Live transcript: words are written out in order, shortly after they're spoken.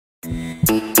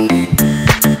Back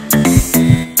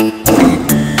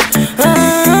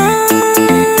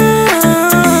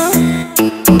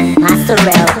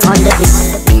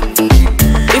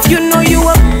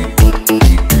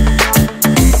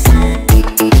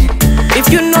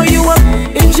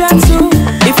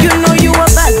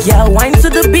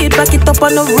it up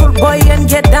on the road, boy, and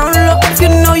get down low. If you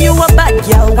know you a bad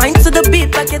girl, wind to the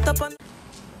beat, back it up on.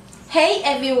 Hey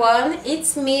everyone,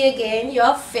 it's me again,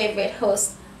 your favorite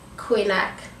host,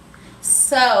 Queenak.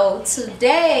 So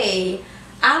today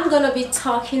I'm gonna be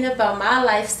talking about my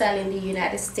lifestyle in the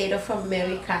United States of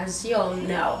America. As you all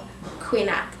know,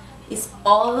 Queenak is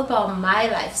all about my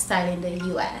lifestyle in the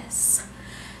US.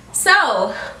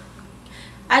 So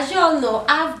as you all know,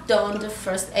 I've done the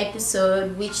first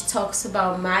episode which talks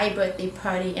about my birthday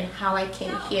party and how I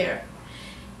came here.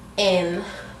 And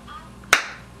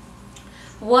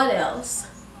what else?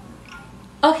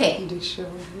 Okay,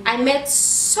 I met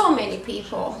so many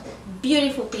people,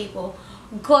 beautiful people,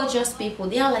 gorgeous people.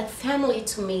 They are like family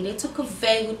to me. They took a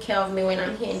very good care of me when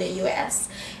I'm here in the US.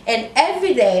 And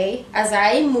every day as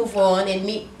I move on and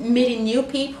meeting new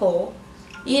people,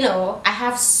 you know, I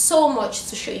have so much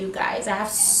to show you guys. I have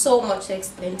so much to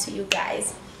explain to you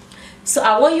guys. So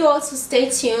I want you all to stay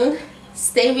tuned,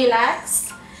 stay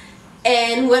relaxed,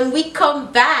 and when we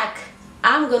come back,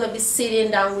 I'm gonna be sitting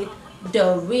down with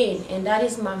Dorine, and that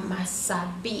is my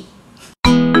Masabi.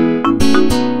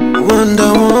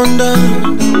 Wonder, wonder,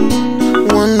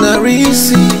 wonder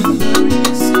easy.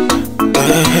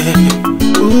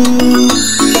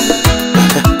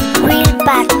 Real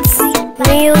facts,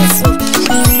 real sweet.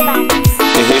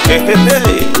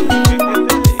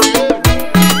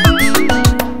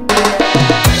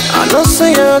 I know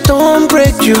say I don't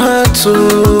break your heart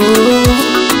too.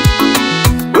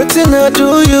 What I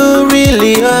do you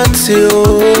really hurt you?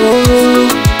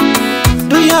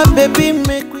 Do ya baby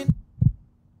make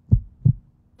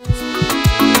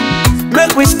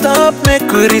we stop,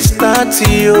 make we restart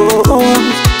you.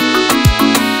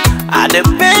 I the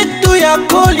beg do ya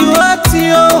call you at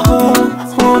you.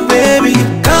 Oh baby,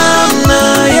 come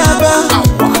now, yaba.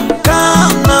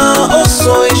 Come now,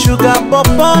 also a sugar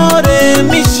papa, they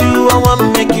miss you, I want to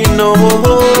make you know.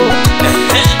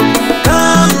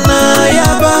 Come now,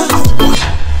 yaba.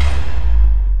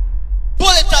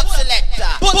 Pull it up,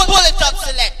 selector. Pull it up,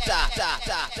 selector.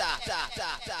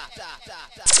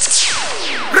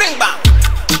 Ring back.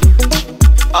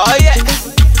 Oh yeah,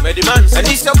 Mediman, and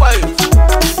it's your boy.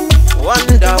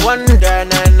 Wonder, wonder,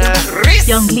 na.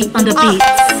 Young Lee on the beat.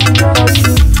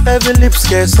 Every lips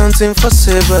get something for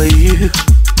say by you.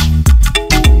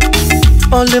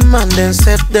 All the man then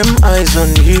set them eyes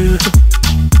on you.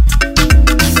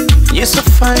 You so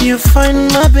fine, you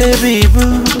find my baby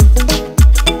boo.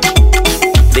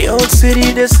 The old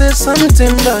city they say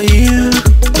something by you.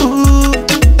 Ooh,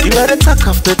 you are the talk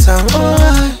of the town.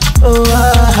 Oh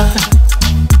I.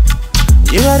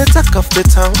 You are the talk of the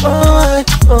town. Right.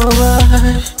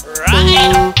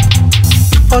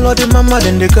 All of the mama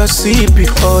then they gossip you.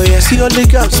 Oh yeah. See all the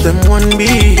girls them one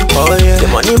be. Oh yeah. The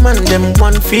money man them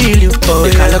one feel you. Oh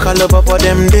yeah. They call up for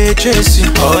them they chase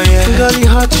you. Oh yeah. Girl you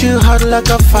hot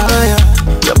like a fire.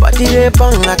 Your body they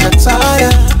burn like a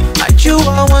tire. Like you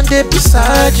I want day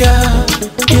beside ya.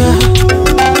 Yeah.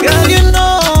 Girl you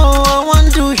know I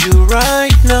want to do you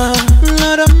right now.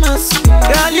 Not a mess.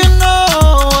 Girl you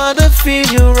know I don't feel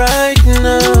you right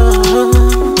now.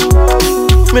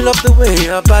 Me love the way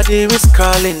your body is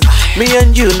calling. Me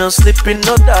and you no sleeping,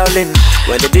 no darling.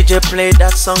 When the DJ play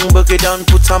that song, boogie down,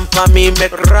 put some for me,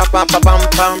 make rap, pam, pam,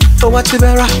 pam. Oh, what's the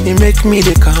better? He make me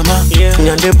the calmer. Yeah,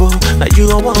 nyandebo, like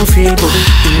you don't want feel good.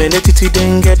 You made it,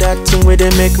 then get that thing where they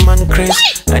make man crazy.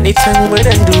 Anytime where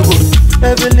they do good.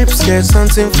 Every lips get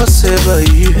something for say by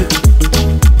you.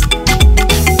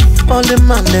 All the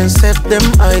man then set them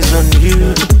eyes on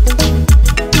you.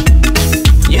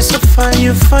 You so fine,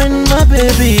 you find my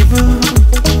baby boo.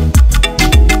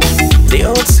 The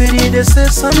old city they say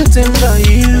something about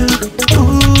you.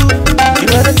 Ooh,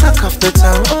 you are the talk of the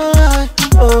town.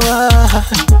 Oh I.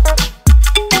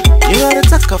 You are the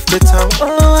talk of the town.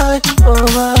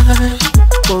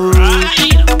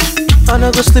 I no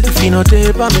go sleep if you no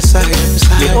day by my side.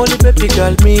 The only baby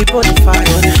girl me bonify.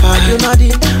 You not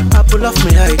the apple of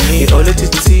me eye. The only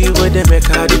titty where they make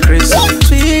her the crazy.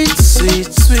 Sweet, sweet,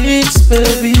 sweet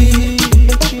baby.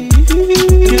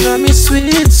 You know me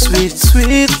sweet, sweet,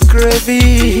 sweet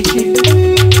gravy.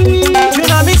 You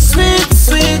know me sweet,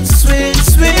 sweet, sweet,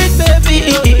 sweet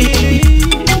baby.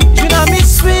 You know me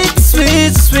sweet,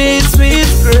 sweet, sweet,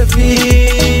 sweet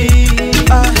gravy.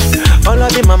 All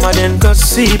of the mama then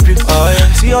gossip you. Oh,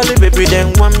 yeah. See all the baby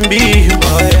then one be you.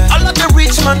 Oh, yeah. All of the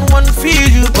rich man one feel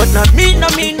you, but not me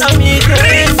me, now me get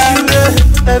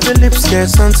you. Every lips get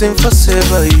something for say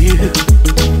by you.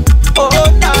 Oh,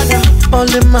 nana. All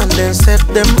the man then set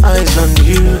them eyes on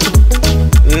you.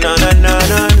 Na na na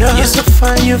na na. You're so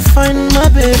fine, you find my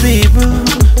baby boo.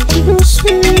 You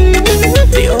sweet.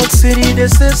 The old city they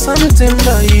say something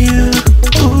about you.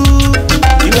 Ooh,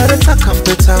 you are the talk of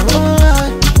the town.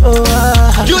 Oh,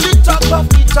 I. You the talk of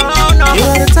the town. You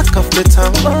are the talk of the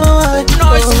town. Oh,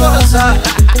 Noise causer.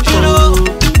 You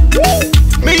know.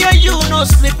 Me and you no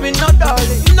sleeping, no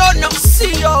darling. No,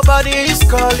 see your body is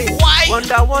calling. Why?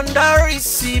 Wonder,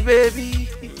 see baby.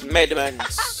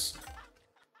 Medmans.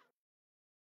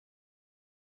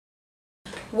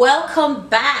 Welcome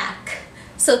back.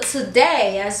 So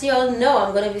today, as you all know,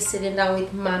 I'm going to be sitting down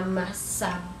with Mama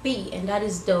Sabi, and that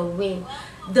is Dorine,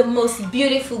 the most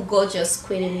beautiful, gorgeous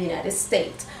queen in the United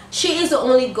States. She is the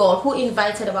only girl who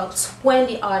invited about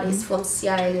 20 artists from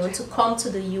Sierra Leone to come to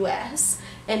the US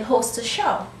and host a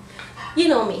show. You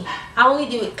know me, I only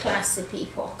deal with classy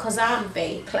people because I'm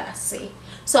very classy.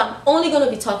 So I'm only going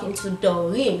to be talking to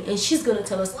Dorine, and she's going to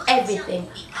tell us everything,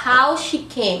 how she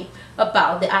came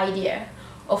about the idea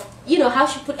of, you know, how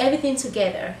she put everything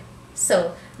together.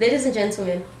 So, ladies and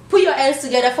gentlemen, put your hands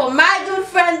together for my good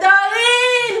friend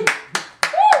Dorine!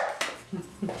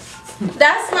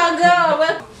 That's my girl.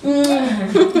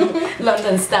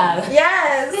 London style.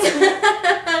 Yes.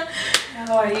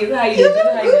 How are you? How are you doing?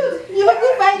 How you doing? You're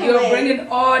good, by the way. You're bringing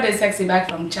all the sexy back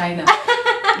from China.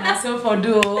 Now, so for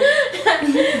do.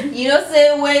 You know,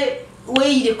 say where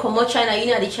you come out China, you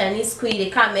know the Chinese queen, they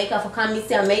can't make her for coming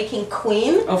to American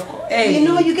queen. Of course. Hey, you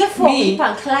know, you get for me, people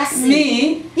and classy.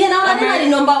 Me? Yeah, now they're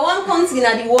the #1 country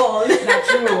in the world. Not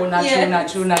true, not Yeah.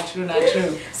 true, not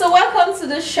true. So welcome to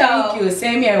the show. Thank you.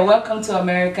 Same here. Welcome to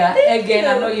America. Again,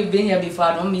 I know you've been here before.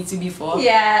 I don't meet you before.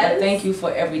 Yes. But thank you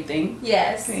for everything.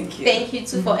 Yes. Thank you. Thank you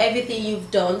too for everything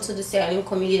you've done to the Sierra Leone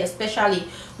community, especially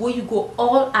where you go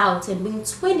all out and bring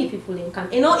 20 people in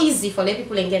camp. It's not easy for let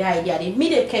people and get an idea. They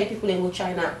immediately carry people and go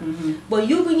China. But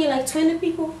you bring in like 20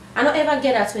 people. I don't ever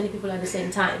get that 20 people at the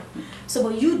same time. So,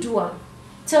 but you do them.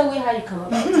 Tell me how you come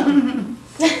about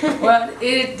it. Well,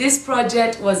 this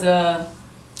project was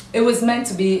it was meant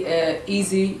to be an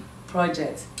easy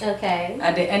project. Okay.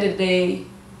 At the end of the day,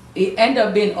 it ended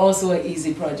up being also an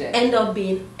easy project. End up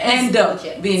being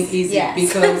easy yes.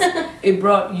 because it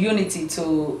brought unity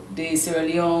to the Sierra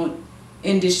Leone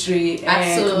industry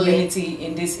and community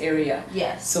in this area.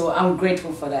 Yes. So I'm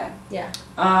grateful for that. Yeah.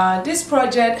 This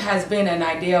project has been an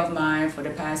idea of mine for the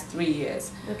past 3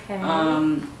 years. Okay.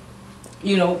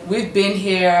 You know, we've been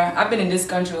here. I've been in this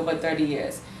country over 30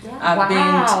 years. Yeah. I've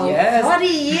been, yes. 40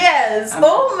 years.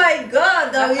 Oh my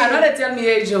God. I'm not to tell me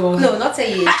age. Oh. No, not a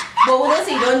age. But we don't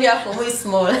say you don't hear from who is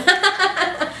small.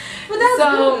 But that's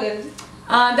good.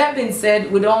 That being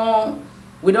said, we don't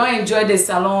enjoy the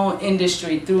salon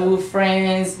industry through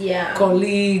friends,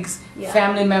 colleagues,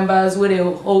 family members where they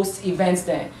host events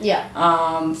there.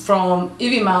 Yeah. From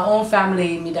even my own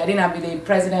family, me daddy na be the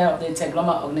president of the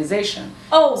Tegloma organization.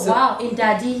 Oh so, wow, in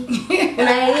daddy.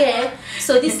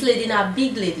 So this lady na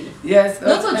big lady. Yes.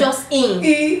 Not just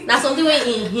in. That's something where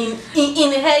in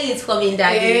inherit from in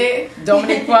daddy.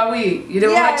 Dorine Poawui. You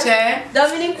don't watch it?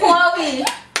 Dorine Poawui.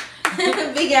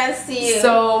 Big ass to you.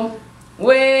 So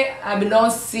where I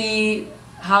don't see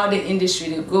how the industry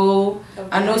they go. Okay.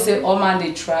 I know say all man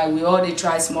they try. We all they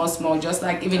try small, just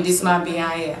like even this man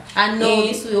behind here. I know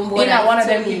this will one of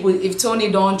them people. If Tony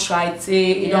don't try,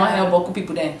 say he don't help Boku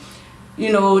people then.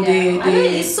 You know they I know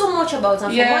it's so much about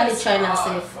them. Yes. Why they China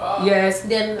safe. Yes.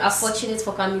 Then I'm fortunate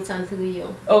for coming to through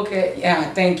you. Okay.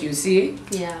 Yeah. Thank you. See.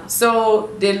 Yeah. So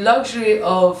the luxury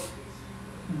of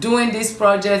doing these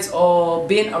projects or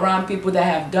being around people that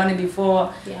have done it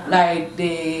before, like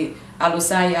the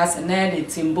Alusan Yasene, the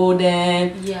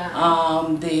Timboden,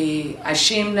 the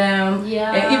Ashim them,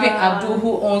 and even Abdul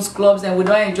who owns clubs, and we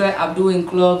don't enjoy Abdul in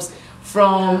clubs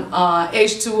from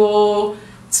H2O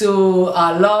to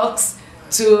Lux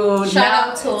to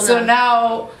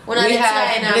now we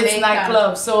have Blitz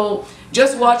nightclub. So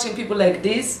just watching people like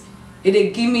this,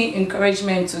 it give me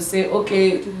encouragement to say,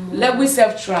 okay, let we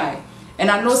self try. And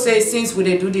I know say since we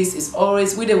they do this, it's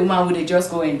always with the woman we they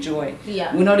just go enjoy.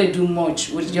 Yeah. We know they do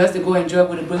much. We just they go enjoy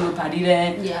with the bring the party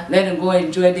there. Yeah. Let them go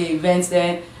enjoy the events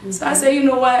there. So I say, you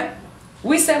know what?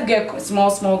 We self get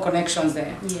small connections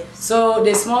there. Yes. So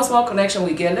the small connection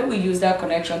we get, let we use that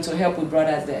connection to help with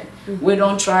brothers there. We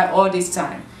don't try all this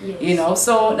time. Yes. You know.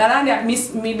 So that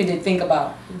maybe they think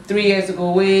about 3 years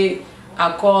ago where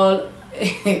I call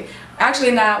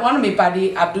actually now one of my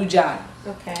party Abdul Jad.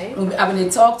 Okay. I've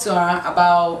been talk to her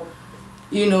about,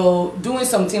 doing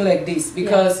something like this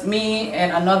because me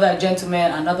and another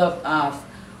gentleman, another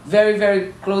very,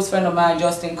 very close friend of mine,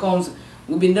 Justin Combs.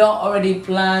 We've been already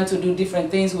planned to do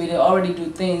different things. We already do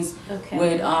things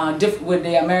with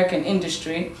the American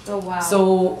industry. Oh wow!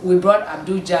 So we brought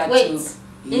Abdul Jad to.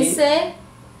 He said,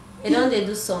 "You know they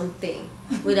do something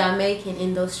with the American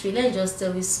industry. Let's just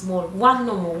tell you small. One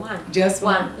number one. Just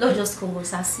one. Not just Congo,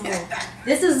 small.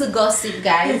 This is the gossip,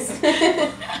 guys.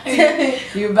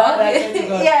 You about that?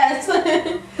 Yes.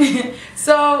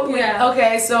 So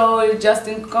okay, so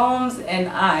Justin Combs and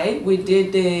we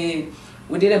did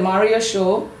a Mario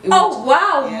show.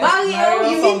 Wow, yes, Mario!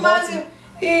 You mean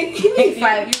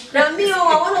Mario? Now me,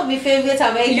 one of my favorite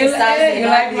American stars. You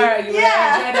like Mario? You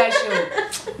enjoyed that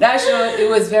show. That show,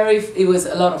 it was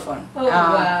a lot of fun. Oh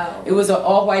wow! It was an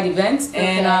all-white event,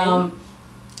 and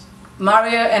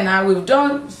Mario and I, we've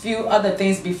done a few other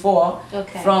things before.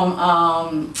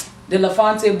 From the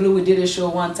Lafante Blue, we did a show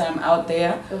one time out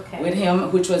there with him,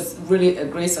 which was really a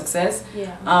great success.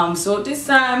 So this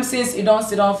time, since you don't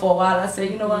sit down for a while, I said,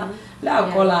 you know what, let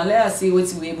us call and let us see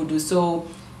what we able to do. So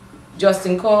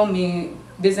Justin called me,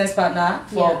 business partner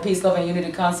for Peace, Love and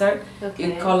Unity concert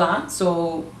in Kolan.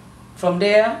 So from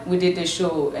there, we did the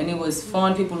show, and it was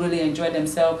fun. People really enjoyed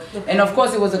themselves. And of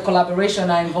course, it was a collaboration.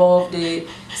 I involved the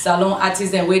salon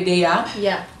artists and where they are.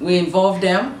 We involved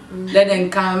them, let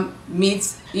them come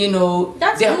meet, you know,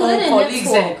 their own colleagues.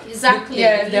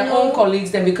 Their own colleagues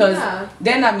then, because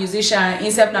they're not musician,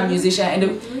 Insep not musician,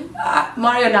 and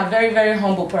Mario not very, very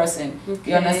humble person.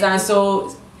 You understand?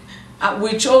 So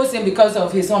we chose him because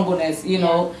of his humbleness, you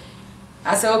know.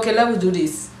 I said, okay, let's do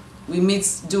this. We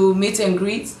do meet and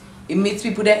greet. It meets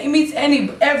people there. It meets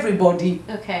everybody.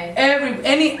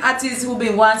 Any artist who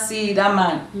been want to see that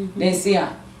man, they see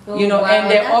her. You know, and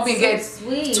they all been get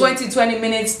 20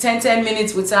 minutes, 10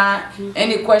 minutes with her.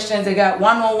 Any questions they got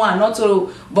one-on-one, not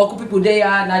to boku people they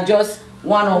are, not just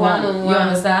one-on-one. You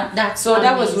understand?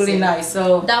 That was really nice.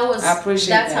 So I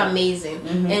appreciate that. That's amazing.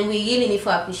 And we really need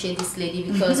to appreciate this lady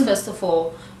because first of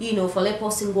all, you know, for let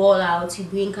person go all out, you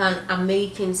bring an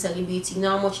American celebrity, you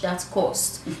know how much that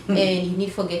cost, and you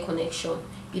need to get connection.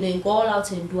 You know, you go all out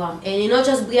and do them, and you not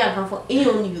just bring them for any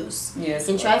own use.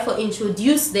 And try to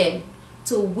introduce them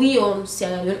to we own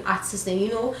Sierra Leone artists, and you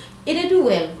know, they do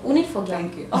well. We need to forget.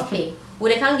 Thank you. Okay,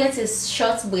 well they can get a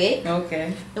short break.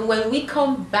 And when we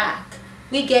come back,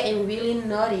 we getting really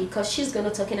naughty because she's gonna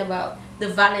talking about the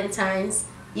Valentine's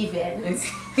event.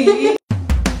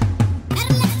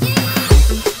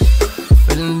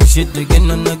 Shit again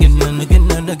and again and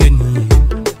again and again.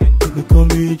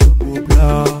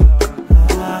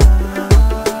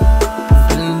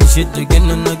 Shit again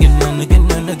and again and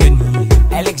again and again.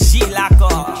 Alex Lako.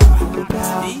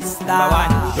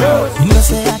 You know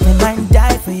say I can mind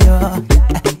die for you.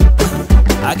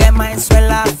 I get my swell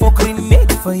out for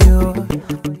cremate for you.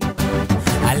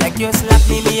 I like you slap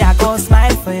me, I go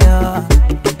smile for you.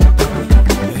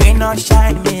 Rain or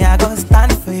shine me, I go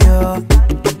stand for you.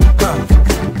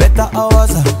 Better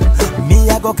hours, me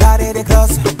I go carry the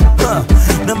cross.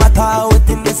 No matter how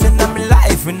witness in my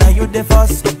life, now you the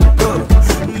first.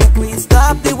 Make me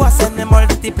stop the wars and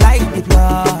multiply the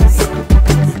plus.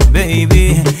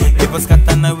 Baby, if us got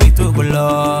on a way to go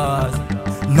lost.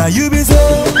 Now you be so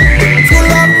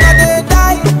full of now they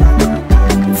die.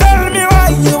 Tell me why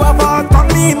you about on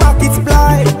me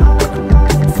multiply.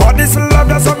 For this love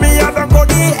that's on me, I don't go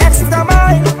the extra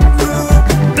mile.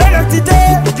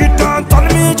 Today, you don't tell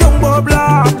me jumbo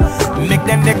blah. Make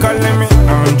them they call me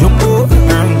jumbo,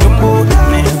 jumbo,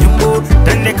 jumbo.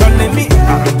 Then they call me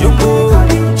jumbo,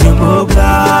 jumbo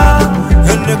blah.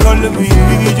 Then they call me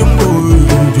jumbo,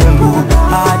 jumbo,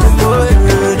 jumbo.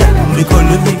 Then they call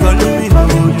me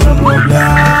jumbo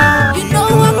blah. You know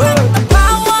I got the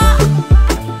power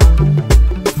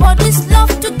for this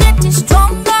love to get it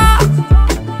stronger.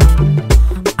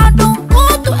 I don't go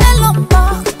to Elamba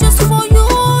just for you.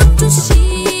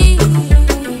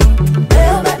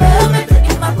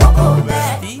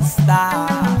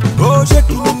 Oh,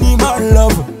 shaking in my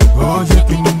love. Oh,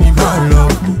 shaking in my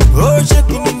love. Oh,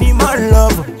 shaking in my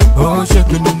love. Oh,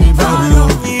 shaking in my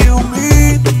love. You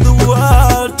mean the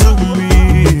world to me.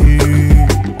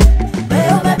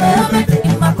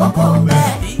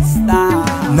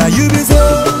 Now you be so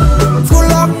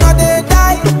full of now they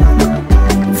die.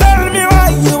 Tell me why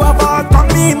you about on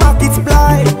me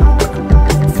multiply.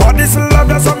 For this love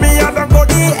that's on me, I don't go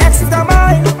the extra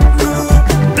mile.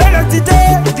 Today,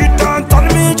 you don't tell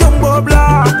me jumbo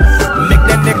blah. Make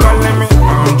them they call me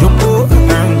jumbo,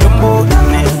 jumbo,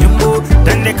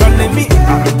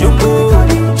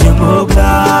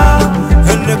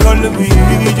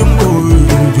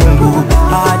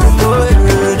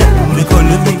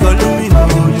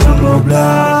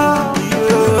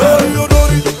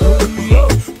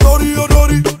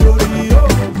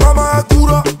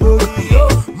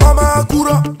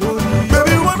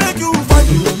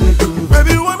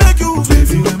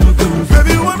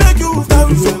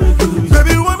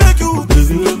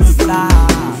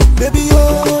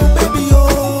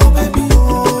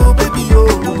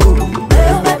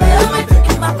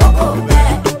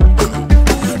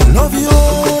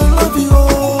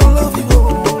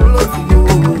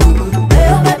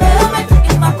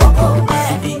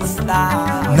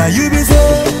 Now you be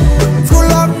say,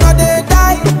 full of no they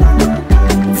die.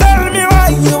 Tell me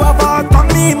why you have all for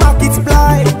me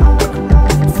multiply.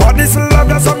 For this love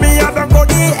that's on me, I don't go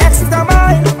the extra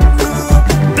mile.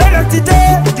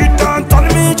 Today, you don't tell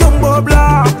me jumbo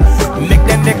blah. Make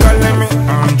them they call me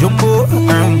jumbo,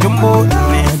 jumbo,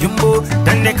 jumbo.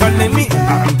 Then they call me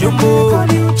jumbo,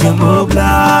 jumbo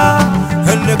blah.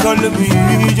 And they call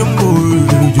me jumbo,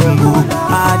 jumbo, jumbo.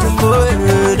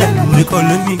 Then they call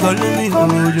me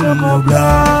jumbo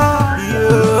blah.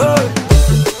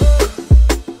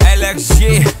 LXG,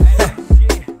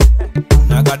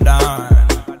 Nagadan,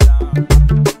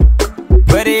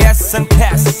 Ready as and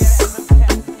test.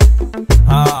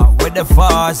 With the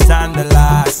first and the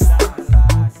last.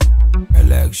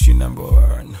 Election number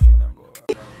 1.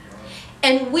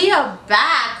 And we are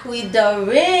back with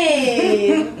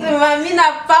Dorine.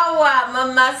 Mamina Power,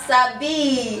 Mama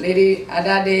Sabi. Lady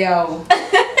Adadeo.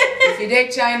 If you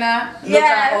date China, look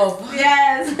her up.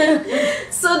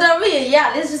 Yes. So Dorine,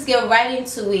 yeah, let's just get right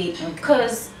into it.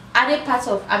 Because are they part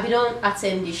of Abidon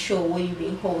attend the show where you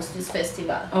been host this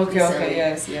festival? Okay,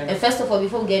 yes. And first of all,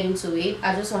 before we get into it,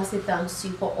 I just want to say thanks to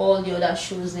you for all the other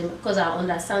shows because I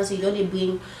understand so you don't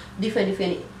bring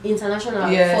different international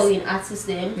foreign artists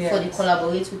them for the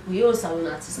collaborate with real sound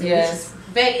artists, which is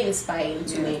very inspiring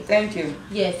to me. Thank you.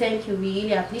 Yeah, thank you. We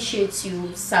really appreciate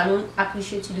you. Salon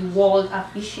appreciate you. The world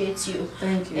appreciates you.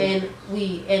 Thank you.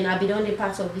 And Abidon the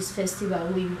part of this festival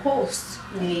we host.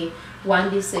 We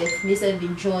one day we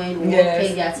been joined. We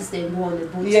play the artists and go on the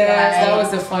boat. Yes, that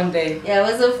was a fun day. Yeah,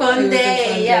 it was a fun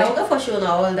day. Yeah, we'll go for sure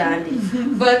now all that day.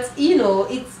 But you know,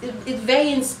 it's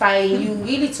very inspiring. You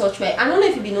really touch me. I don't know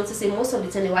if you've been noticing most of the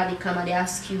time when they come and they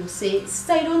ask you, say,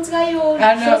 sister, you don't try your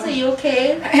show, say you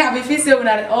okay? I've been feeling when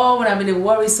I've been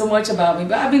worried so much about me,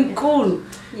 but I've been cool.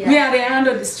 Me I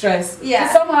handle the stress. Yeah.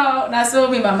 So somehow that's so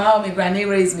me, my mom, my granny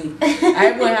raised me.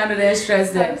 I will handle the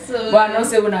stress there. Absolutely. But I don't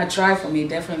say when I try for me,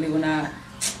 definitely when I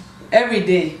every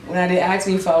day when they ask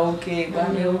me if I'm okay, but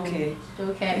I'm okay.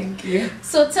 Okay. Thank you.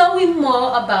 So tell me more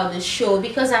about the show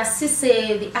because I still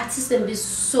say the artists them be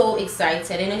so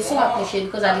excited and I so appreciate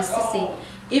because I still say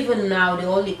even now they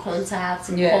all the contact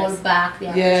and call back, they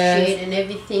appreciate and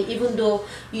everything. Even though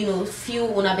you know few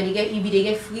when they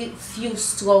get few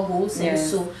struggles and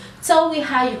so tell me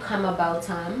how you come about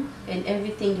and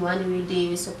everything the one every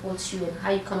day support you and how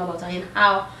you come about and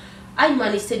how I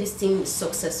managed this thing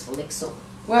successful like so.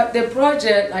 Well, the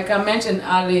project, like I mentioned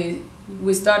earlier,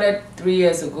 we started 3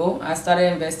 years ago. I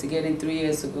started investigating 3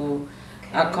 years ago.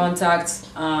 Okay. I contact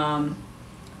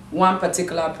one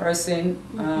particular person,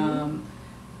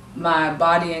 my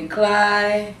body and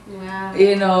Clyde,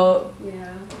 you know,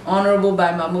 Honorable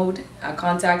by Mahmoud. I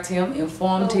contact him,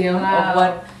 informed him of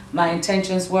what my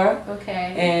intentions were.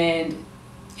 Okay. And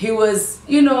he was,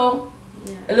 you know,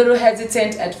 a little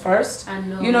hesitant at first. I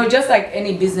know. You know, just like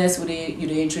any business when you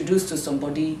introduce to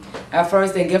somebody, at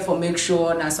first they get for make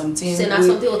sure now something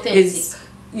authentic.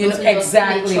 You know,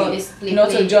 exactly.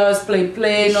 Not to just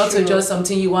play, not to just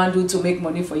something you want to do to make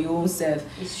money for your own self.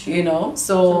 You know,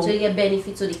 so you get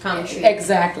benefit to the country.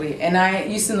 Exactly. And I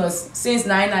used to know since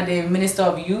 9 I'm the Minister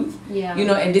of Youth. You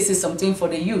know, and this is something for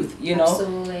the youth. You know,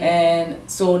 absolutely. And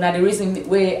so now the reason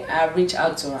why I reach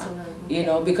out to her, you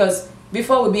know, because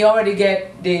before we already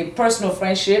get the personal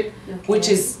friendship, which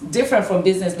is different from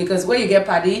business because when you get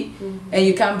party and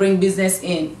you can't bring business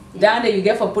in, down there you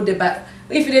get for put the back.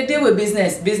 If you deal with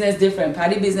business different,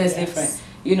 party business different,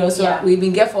 you know. So we've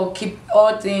been careful keep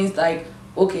all things like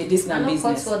okay, this not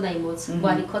business.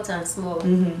 But the cut and small.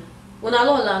 When I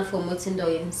learn from what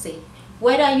you say,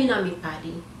 whether you know me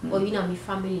party or you know me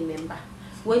family member,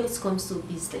 when it comes to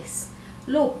business,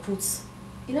 Lord puts.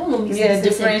 You know,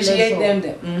 differentiate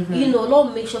them. You know,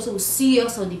 Lord make sure so we're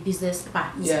serious on the business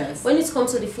part. Yes. When it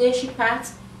comes to the friendship part,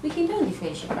 we can do the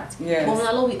friendship part. Yes.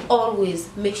 But we always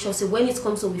make sure so when it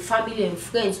comes to with family and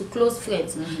friends, with close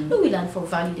friends, we learn for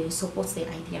value and support the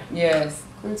idea. Yes.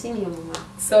 Continue, Mama.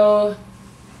 So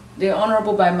the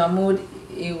Honorable by Mahmoud,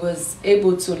 he was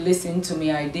able to listen to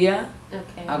my idea.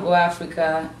 Okay. I go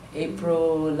Africa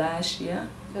April last year.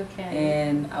 Okay.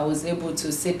 And I was able to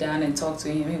sit down and talk to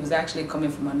him. He was actually coming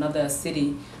from another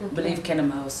city, I believe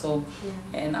Kenema. So,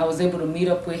 and I was able to meet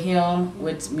up with him,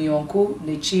 with my uncle,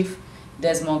 the chief,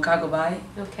 Desmond Kagobai.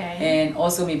 Okay. And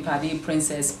also my paddy,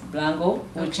 Princess Blanco,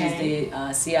 which is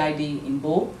the CID in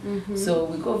Bo. So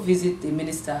we go visit the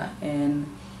minister and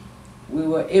we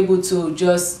were able to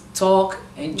just talk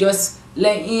and just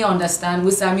let him understand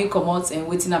what Sami come out and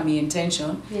what's my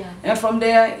intention. And from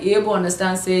there, he able to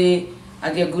understand, say,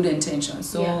 I get good intentions.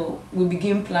 So we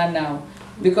begin plan now.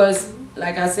 because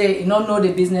like I say, you don't know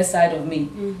the business side of me,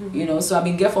 you know. So I've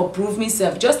been get for prove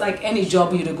myself, just like any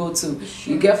job you to go to.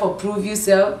 You get for prove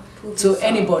yourself to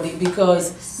anybody,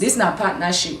 because this is not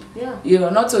partnership. You know,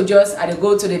 not to just I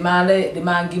go to the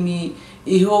man give me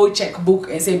a whole checkbook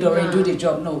and say Dorine do the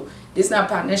job. No, this is not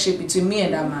partnership between me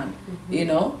and that man. You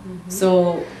know,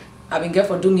 so I've been get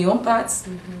for do my own parts.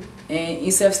 And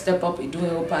himself step up and do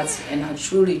his own parts, and I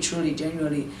truly,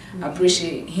 genuinely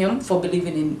appreciate him for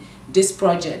believing in this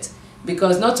project.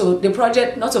 Because the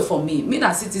project not for me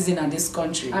not citizen of this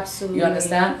country. Absolutely. You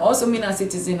understand? Also me not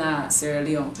citizen of Sierra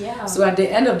Leone. Yeah. So at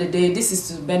the end of the day, this is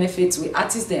to benefit with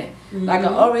artists there. Like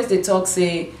I always they talk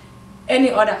say,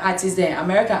 any other artists there,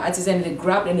 American artists, and they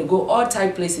grab and they go all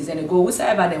type places and they go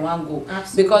whichever they want to go.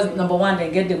 Absolutely. Because number one,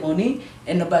 they get the money,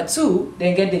 and number two,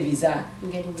 they get the visa,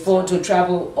 for to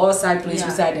travel all side places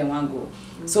beside they want to go.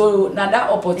 So now that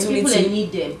opportunity, and people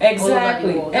need them.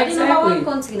 Exactly. Exactly. Number one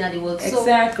country in the world.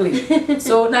 Exactly.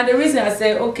 So now the reason I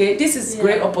say, okay, this is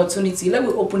great opportunity. Let me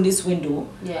open this window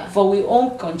for our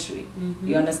own country.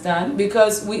 You understand?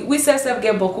 Because we self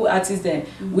get Boku artists there.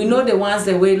 We know the ones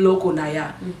that way local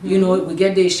now. You know, we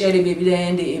get the Sherry Baby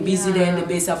then, the ABC then, the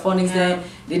Besa Phonics then,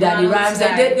 the Daddy Rhymes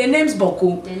then. The name's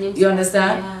Boku. You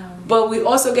understand? But we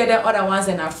also get the other ones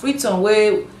in our Freetown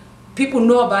where people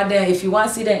know about them. If you want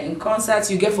to see them in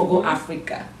concerts, you get for go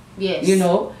Africa. Yes. You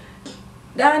know.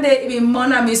 Then they even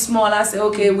money me small. I say,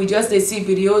 okay, we just they see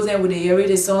videos and we they hear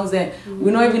the songs then.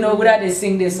 We don't even know whether they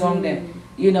sing the song then.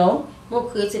 You know. We'll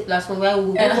create a platform where we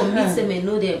will go for meet them and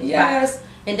know them. Yes.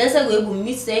 And that's why we will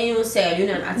meet them, you know, Sierra Leone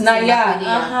and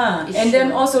artists. And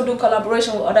then also do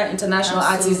collaboration with other international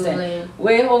artists then.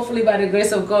 Where hopefully by the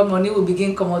grace of God, money will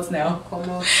begin come out now. Come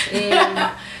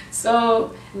out.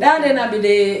 So that then be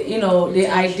the the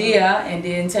idea and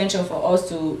the intention for us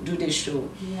to do this show.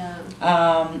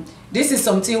 This is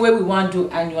something where we want to do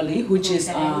annually, which is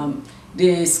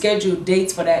the scheduled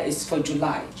date for that is for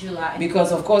July.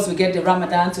 Because of course we get the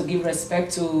Ramadan to give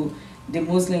respect to the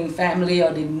Muslim family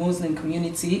or the Muslim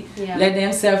community. Let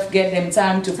themselves get them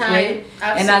time to pray.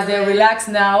 Absolutely. And as they relax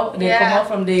now, they come out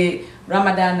from the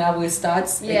Ramadan, now we start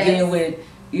again with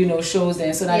shows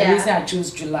there. So that's the reason I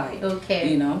choose July.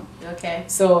 Okay. Okay.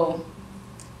 So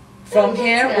from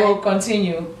here we'll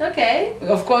continue. Okay.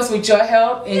 Of course with your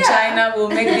help in China we'll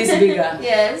make this bigger.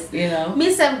 Yes.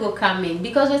 Me self go come in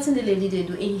because what's in the lady they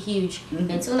do in huge.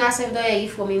 And so now self do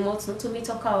for me more to me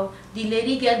talk out. The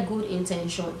lady get good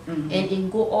intention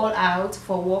and go all out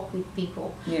for work with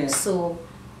people. Yes. So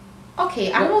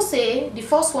okay, I will say the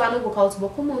first one will go out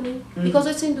Boku money because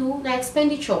what you do na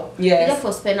expenditure. Yes. You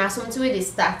therefore spend something where they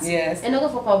start. Yes. And not go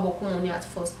for Boku money at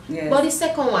first. Yes. But the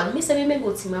second one, me say me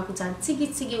go team up put and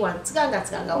tigi one,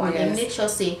 tiganga one, and make sure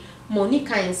say money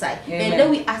can inside. And then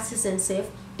we artists and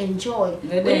self enjoy.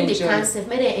 When they can save,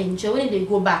 may they enjoy. When they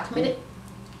go back, may they,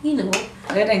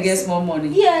 let them get more money.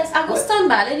 Yes, I go stand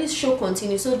by. Let this show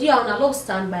continue. So dear, I love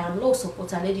stand by. I'm love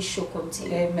support and let this show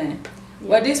continue. Amen.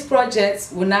 Well, this project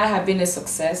would not have been a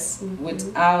success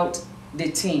without the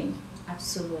team.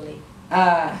 Absolutely.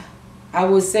 I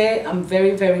would say I'm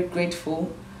very, very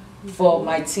grateful for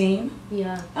my team.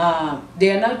 Yeah. They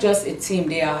are not just a team;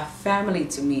 they are family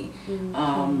to me.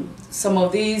 Some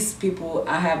of these people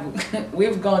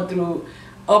we've gone through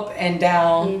up and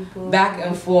down, back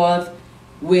and forth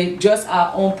with just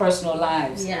our own personal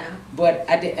lives. Yeah. But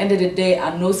at the end of the day,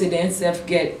 I know they themselves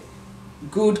get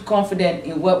good confident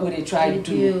in what would they try to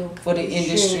do for the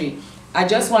industry. I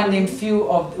just want them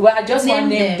I just want to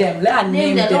name them. Let us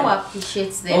name them. Don't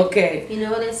appreciate them. Okay.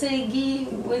 They say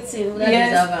give waiting.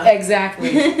 Yes,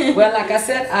 exactly. Well, like I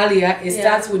said earlier, it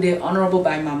starts with the Honorable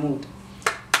by Mahmoud.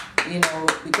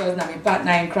 Because I'm a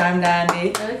partner in crime down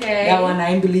there. Okay. That one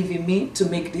I believe in me to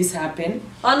make this happen.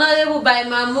 Honorable by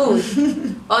Mahmoud.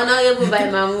 Honorable by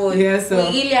Mahmoud. Yes, so.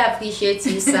 We really appreciate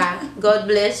you, sir. God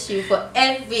bless you for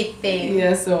everything.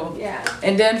 Yes, so. Yeah.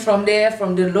 And then from there,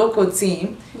 from the local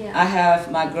team, I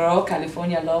have my girl,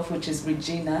 California Love, which is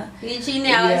Regina. Regina,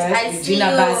 yes,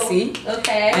 Regina Bassi.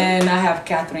 Okay. And I have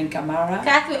Catherine Camara.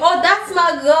 Catherine, oh, that's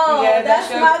my girl. Yeah, that's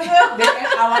my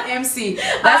girl. Our MC.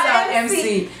 That's our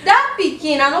MC. That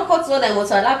picking, I don't cut all them water.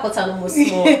 That cut no more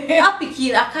small. That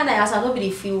picking, I kind of ask. I don't really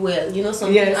feel well.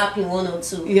 Something happen 1 or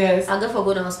 2. Yes. I go for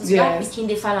go to hospital. That picking,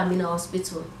 they follow me in the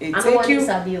hospital. I don't want to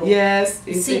sabi. Yes.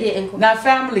 See the now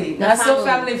family. Now so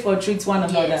family for treat one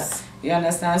another. Yes. You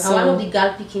understand? So one of the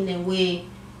girl picking them way,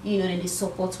 they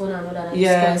support one another in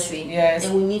this country. Yes.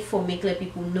 And we need for make let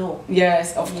people know.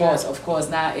 Yes, of course.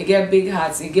 Now it get big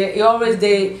hearts. It always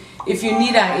there. If you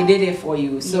need that, it did it for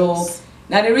you. So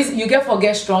now the reason you get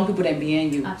forget strong people that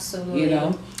behind you. Absolutely.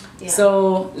 Yeah.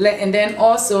 So and then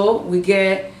also we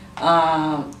get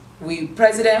we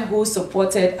president who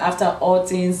supported after all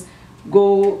things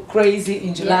go crazy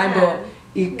in July, but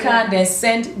he can't then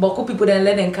send Boku people then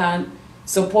let them can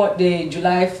support the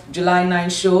July 9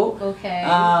 show. Okay.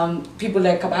 People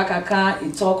like Kabaka can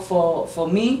he talk for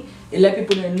me. He let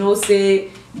people know say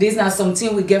this is not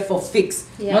something we get for fix,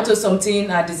 not to something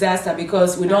a disaster,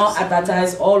 because we don't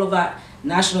advertise all over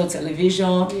national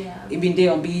television. It been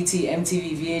there on BET,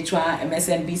 MTV, VH1,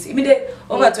 MSNBC. It been there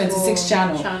over 26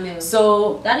 channels.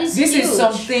 So this is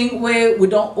something where we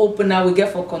don't open now, we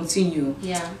get for continue.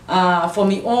 For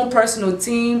my own personal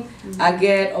team, I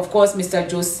get of course Mr.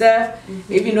 Joseph,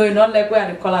 even though you not like where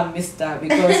I call him Mr.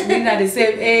 because we're not the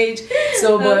same age.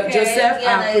 So but Joseph,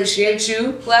 I appreciate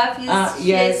you.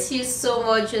 Yes, you so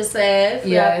much, Joseph.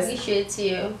 We appreciate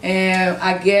you. And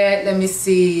I get, let me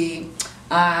see,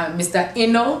 Mr.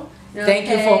 Ino, thank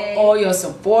you for all your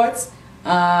support.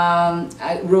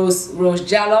 Rose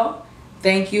Jallo,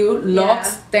 thank you.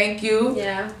 Lux, thank you.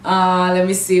 Let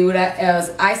me see what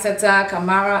else. Isata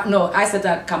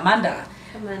Kamanda.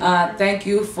 Thank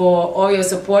you for all your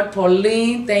support.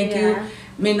 Pauline, thank you.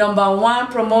 My #1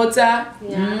 promoter,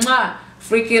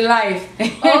 Freaky Life.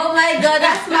 Oh my God,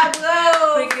 that's my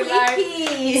bro. Freaky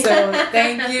Life. So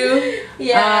thank you.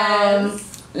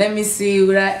 Let me see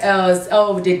what else.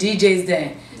 Oh, the DJs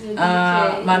then.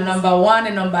 My #1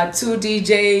 and #2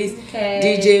 DJs,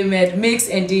 DJ Med Mix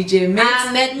and DJ Mix.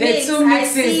 The two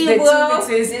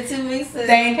mixes.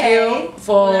 Thank you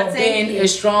for being a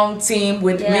strong team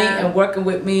with me and working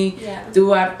with me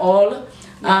throughout all.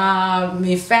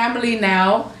 My family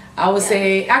now, I would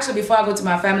say, actually before I go to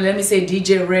my family, let me say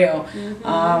DJ Rail.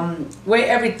 Where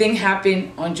everything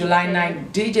happened on July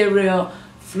 9th, DJ Rail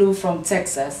flew from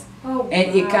Texas.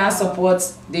 And he can't support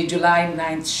the July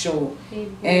 9th show.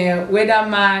 And where that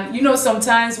man, you know,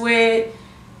 sometimes where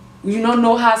you don't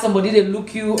know how somebody they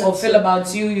look you or feel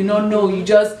about you, you don't know, you're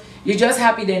just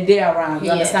happy that they're around. You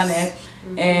understand that?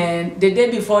 And the day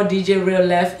before DJ Real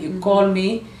left, he called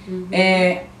me,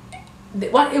 and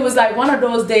it was like one of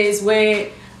those days where,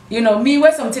 you know, me,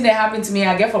 where something that happened to me,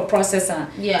 I get for processing.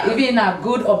 Even a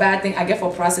good or bad thing, I get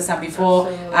for processing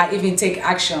before I even take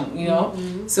action, you know.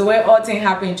 So where all things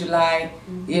happen in July,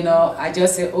 you know, I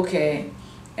just say, okay.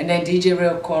 And then DJ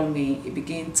Real called me, he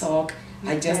began to talk.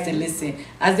 I just listen.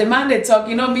 As the man they talk,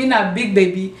 you know, me a big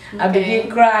baby, I begin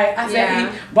cry. I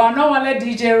said, but I don't want to let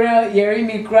DJ Real hearing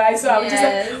me cry. So I was just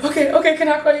like, okay, can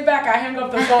I call you back? I hang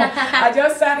up the phone. I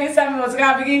just sat inside my house,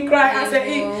 I begin cry. I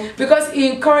said, because he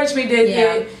encouraged me,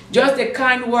 just the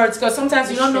kind words. Because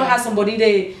sometimes you don't know how somebody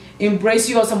they embrace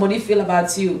you or somebody feel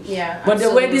about you. But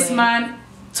the way this man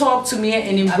talked to me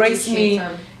and embraced me,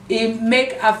 it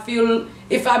make I feel,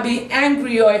 if I be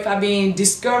angry or if I be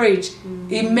discouraged,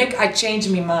 it make I change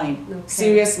my mind.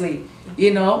 Seriously,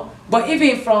 you know. But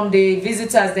even from the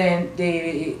visitors then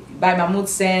they by Mahmoud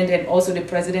send and also the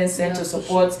president sent to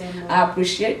support, I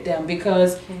appreciate them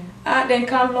because they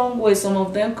come long way. Some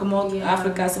of them come out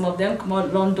Africa, some of them come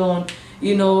out London,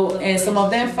 you know, and some of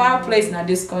them far place in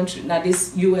this country, not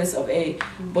this US of A,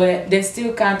 but they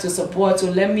still come to support. So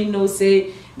let me know,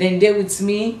 say, then they with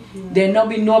me. They not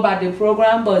be know about the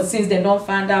program, but since they don't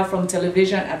find out from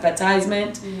television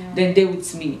advertisement, then they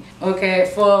with me. Okay,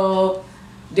 for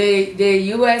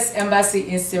the US Embassy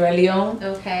in Sierra Leone.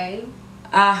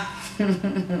 I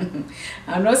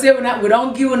know say we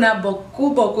don't give una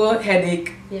boku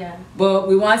headache. But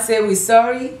we want to say we're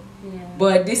sorry.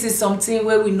 But this is something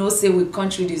where we know say we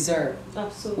country deserve.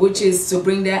 Which is to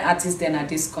bring their artists in at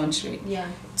this country.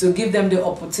 To give them the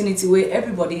opportunity where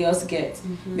everybody else gets.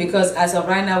 Because as of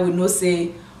right now we know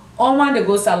say all want to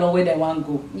go salon where they want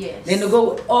to go. Then they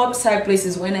go outside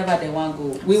places whenever they want to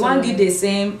go. We want to give the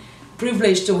same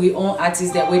privilege to we own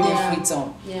artists that way they free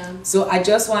on. So I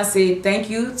just want to say thank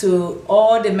you to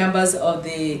all the members of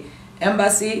the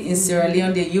embassy in Sierra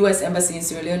Leone, the US Embassy in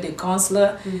Sierra Leone, the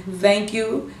consular. Thank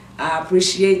you. I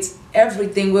appreciate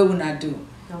everything we wanna do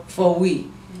for we.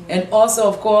 And also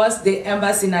of course the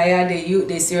embassy in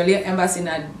the Sierra Leone Embassy in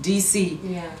DC.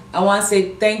 I want to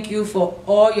say thank you for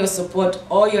all your support,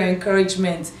 all your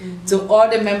encouragement to all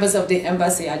the members of the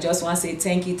embassy. I just want to say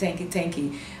thank you, thank you, thank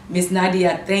you. Miss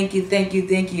Nadia, thank you, thank you,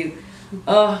 thank you.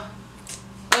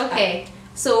 Okay,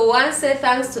 so one say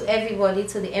thanks to everybody,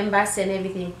 to the embassy and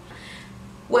everything.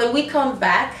 When we come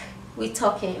back, we're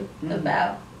talking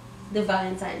about the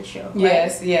Valentine show,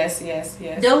 right? Yes.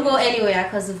 Don't go anywhere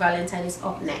because the Valentine is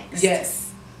up next.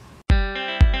 Yes.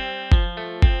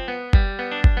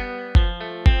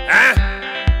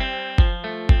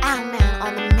 Amen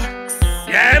on the mix.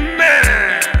 Yeah, man.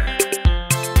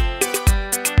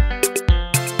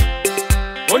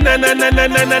 Oh na na na na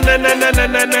na na na na na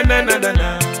na na na na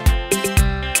na.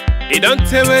 It don't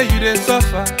tell where you dey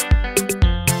suffer.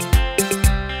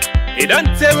 It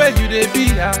don't tell where you dey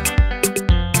be out.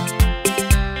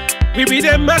 We be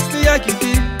the master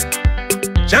yakiti.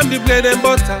 Jam the bread and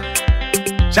butter.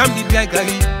 Jam the dry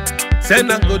gari.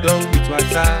 Send and go down with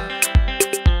water.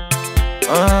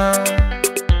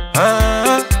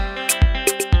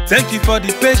 Thank you for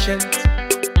the patience.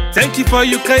 Thank you for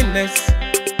your kindness.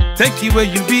 Thank you where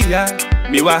you be at.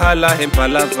 Mi wahala and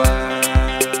palava.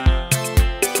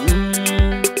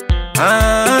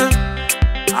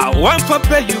 I want to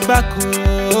pay you back,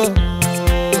 oh.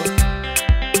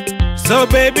 So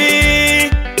baby,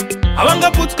 I want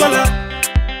to put color.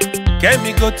 Can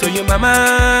me go to your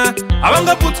mama? I want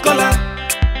to put color.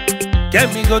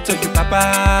 Can me go to your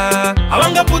papa? I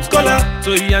want to put color.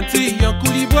 To your auntie, your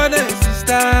coolie brother and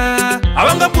sister. I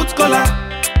want to put color.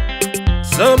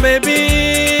 So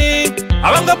baby,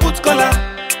 I want to put color.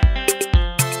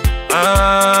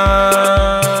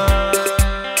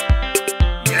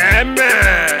 Yeah,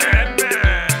 man.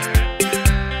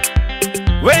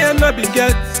 Where you not be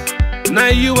get, now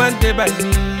you want day by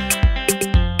me.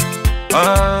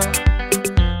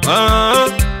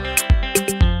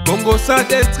 Congo sa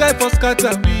they try for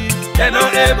scatter we, they're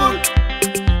not able.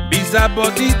 Bizarre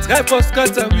body try for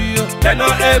scatter we, they're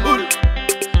not able.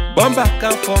 Bomba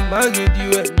come from my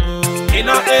radio and go, they're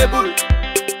not able.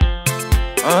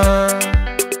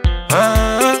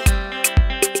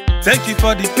 Thank you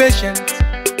for the patience.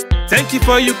 Thank you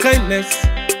for your kindness.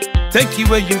 Thank you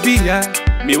where you be at.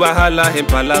 Mi wahala and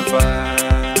palava.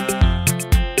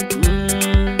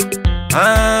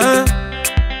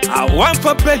 I want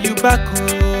to pay you back,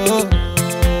 oh.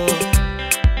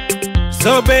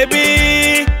 So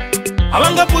baby, I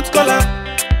want to put color.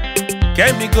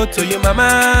 Can me go to your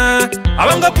mama? I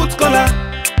want to put color.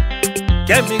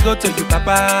 Can me go to your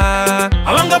papa?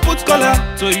 I want to put color.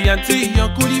 To your auntie, your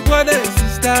coolie brother and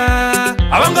sister.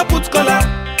 I want to put color.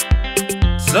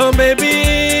 So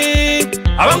baby,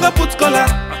 I want to put color.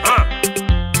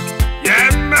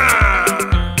 Yeah, man.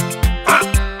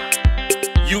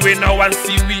 You ain't no one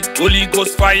see we Holy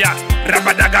Ghost fire,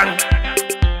 Rabadagang.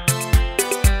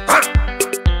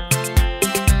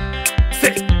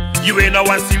 Say, you ain't no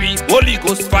one see we Holy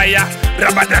Ghost fire,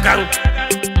 Rabadagang.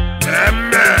 Yeah,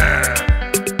 man.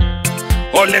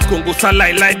 Ole Congo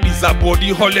salai like bizarre body,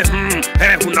 hole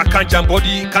huna kanjan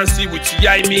body, can see which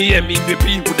yai me and me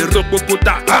baby with the rope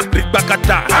pota, big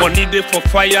bakata. Money day for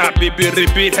fire, baby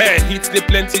repeat. Hey, hit the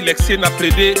plenty like say na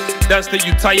play. Dance till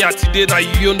you tired today na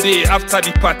you day after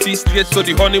the party straight so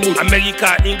the honeymoon.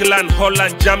 America, England,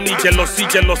 Holland, Germany, jealousy,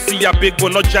 a big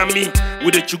one not jammy.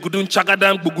 With the chugudun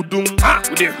chagadam bugudum,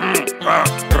 with the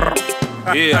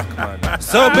yeah, man.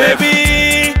 So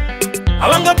baby, I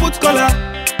want to put color.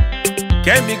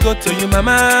 Can me go to your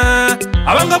mama?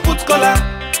 I want to put color.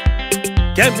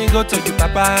 Can me go to your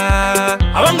papa?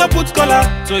 I want to put color.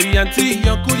 To your auntie,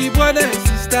 your coolie brother and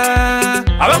sister.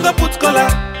 I want to put color.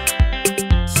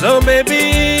 So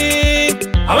baby,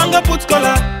 I want to put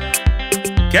color.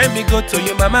 Can me go to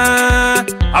your mama?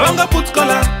 I want to put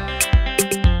color.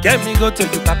 Can me go to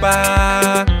your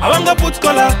papa? I want to put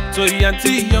color. To your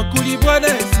auntie, your coolie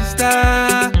brother and sister.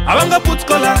 I want to put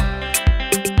color.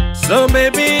 So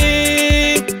baby,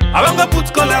 I want to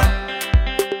put color.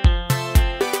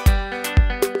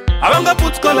 I want to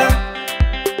put color.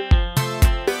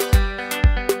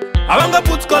 I want to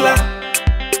put color.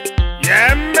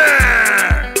 Yeah,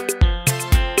 man.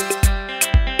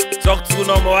 Talk to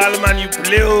no more man, you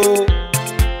play, oh.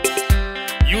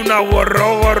 You na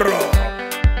warro.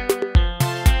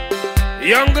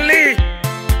 Young Lee,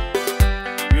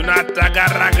 you na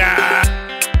tagaraga.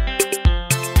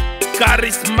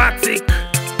 Charismatic.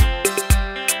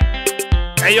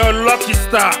 Hey, your lucky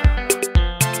star.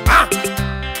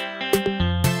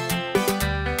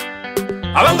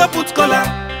 I want to put color.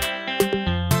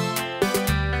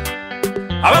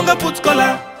 I want to put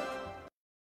color.